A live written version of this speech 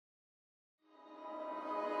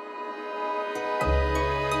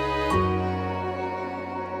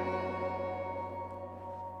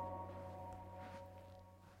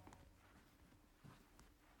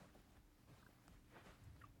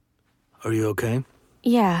Are you okay?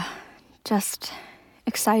 Yeah, just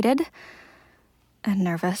excited and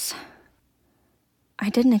nervous. I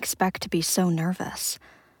didn't expect to be so nervous.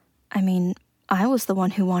 I mean, I was the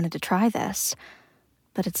one who wanted to try this,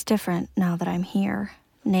 but it's different now that I'm here,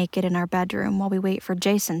 naked in our bedroom while we wait for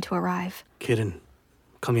Jason to arrive. Kitten,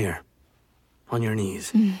 come here. On your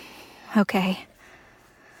knees. Okay.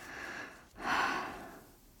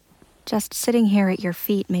 Just sitting here at your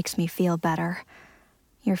feet makes me feel better.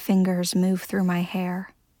 Your fingers move through my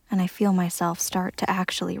hair, and I feel myself start to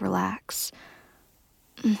actually relax.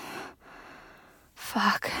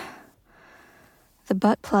 Fuck. The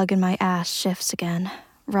butt plug in my ass shifts again,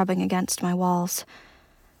 rubbing against my walls.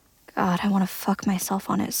 God, I want to fuck myself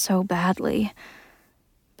on it so badly.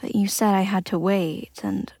 But you said I had to wait,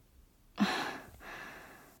 and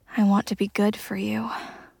I want to be good for you.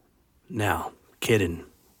 Now, kitten,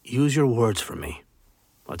 use your words for me.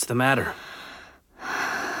 What's the matter?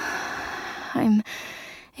 I'm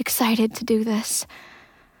excited to do this,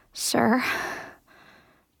 sir.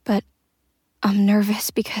 But I'm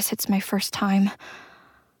nervous because it's my first time.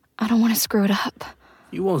 I don't want to screw it up.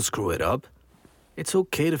 You won't screw it up. It's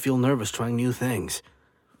okay to feel nervous trying new things.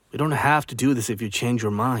 We don't have to do this if you change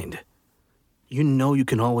your mind. You know you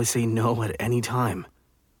can always say no at any time.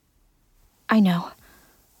 I know.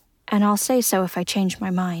 And I'll say so if I change my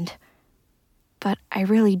mind. But I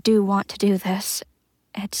really do want to do this.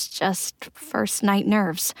 It's just first night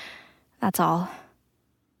nerves. That's all.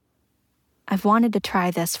 I've wanted to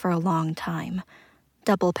try this for a long time.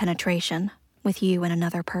 Double penetration, with you and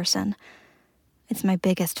another person. It's my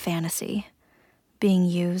biggest fantasy. Being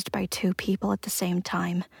used by two people at the same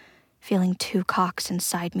time. Feeling two cocks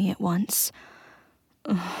inside me at once.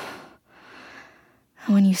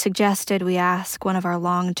 When you suggested we ask one of our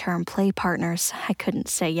long-term play partners, I couldn't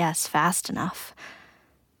say yes fast enough.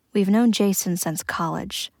 We've known Jason since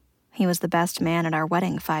college. He was the best man at our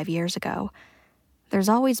wedding 5 years ago. There's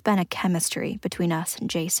always been a chemistry between us and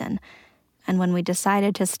Jason, and when we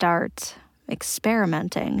decided to start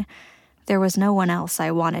experimenting, there was no one else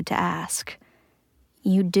I wanted to ask.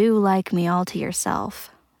 You do like me all to yourself,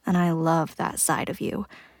 and I love that side of you.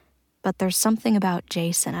 But there's something about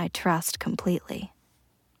Jason I trust completely.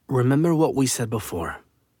 Remember what we said before.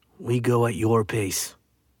 We go at your pace.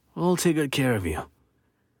 We'll take good care of you.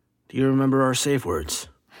 Do you remember our safe words?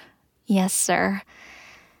 Yes, sir.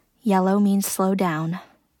 Yellow means slow down.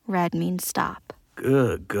 Red means stop.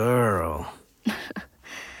 Good girl.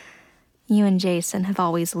 You and Jason have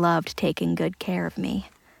always loved taking good care of me.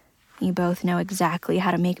 You both know exactly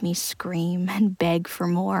how to make me scream and beg for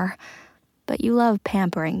more. But you love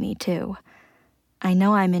pampering me, too. I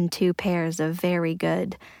know I'm in two pairs of very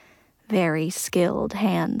good, very skilled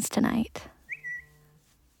hands tonight.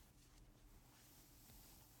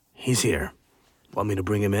 He's here. Want me to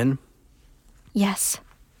bring him in? Yes.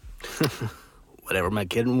 Whatever my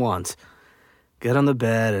kitten wants. Get on the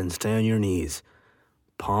bed and stay on your knees.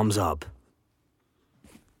 Palms up.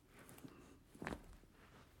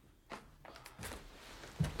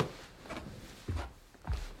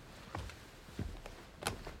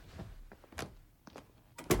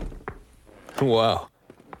 Wow.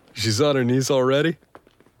 She's on her knees already?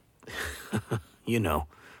 You know,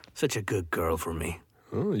 such a good girl for me.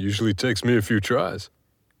 Well, it usually takes me a few tries.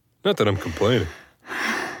 Not that I'm complaining.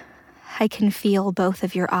 I can feel both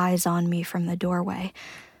of your eyes on me from the doorway.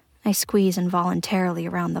 I squeeze involuntarily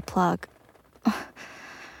around the plug.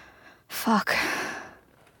 Fuck.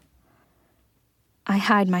 I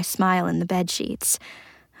hide my smile in the bedsheets.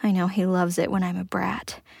 I know he loves it when I'm a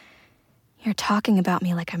brat. You're talking about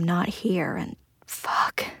me like I'm not here, and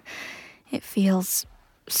fuck. It feels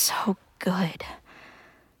so good.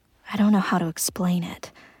 I don't know how to explain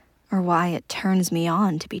it, or why it turns me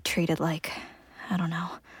on to be treated like, I don't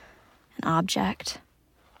know, an object.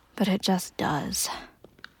 But it just does.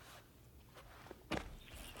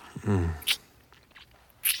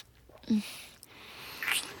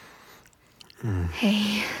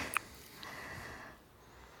 Hey.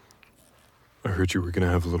 I heard you were gonna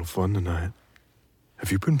have a little fun tonight.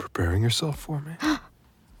 Have you been preparing yourself for me?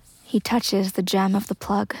 He touches the gem of the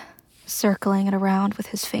plug, circling it around with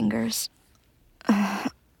his fingers.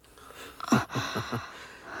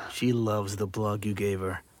 She loves the plug you gave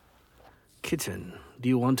her. Kitten, do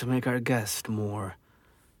you want to make our guest more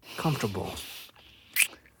comfortable?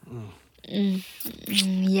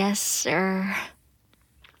 Yes, sir.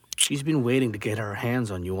 She's been waiting to get her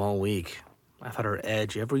hands on you all week. I've had her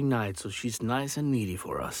edge every night, so she's nice and needy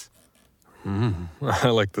for us. I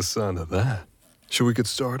like the sound of that. Should we get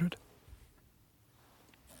started?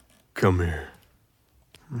 Come here.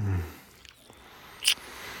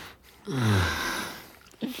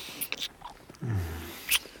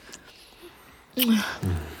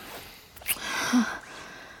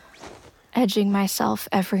 Edging myself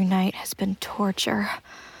every night has been torture.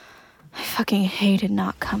 I fucking hated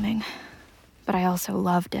not coming, but I also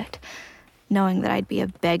loved it, knowing that I'd be a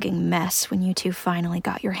begging mess when you two finally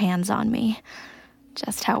got your hands on me,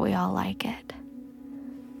 just how we all like it.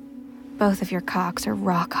 Both of your cocks are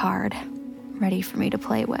rock hard, ready for me to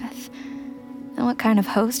play with. And what kind of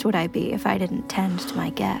host would I be if I didn't tend to my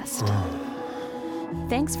guest?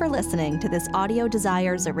 Thanks for listening to this Audio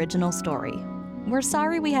Desires original story. We're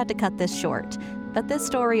sorry we had to cut this short, but this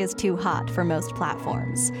story is too hot for most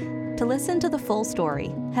platforms. To listen to the full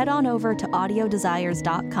story, head on over to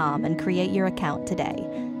audiodesires.com and create your account today.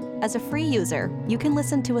 As a free user, you can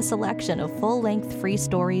listen to a selection of full-length free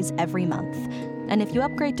stories every month. And if you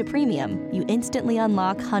upgrade to premium, you instantly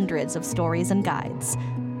unlock hundreds of stories and guides.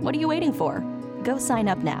 What are you waiting for? Go sign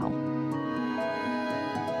up now.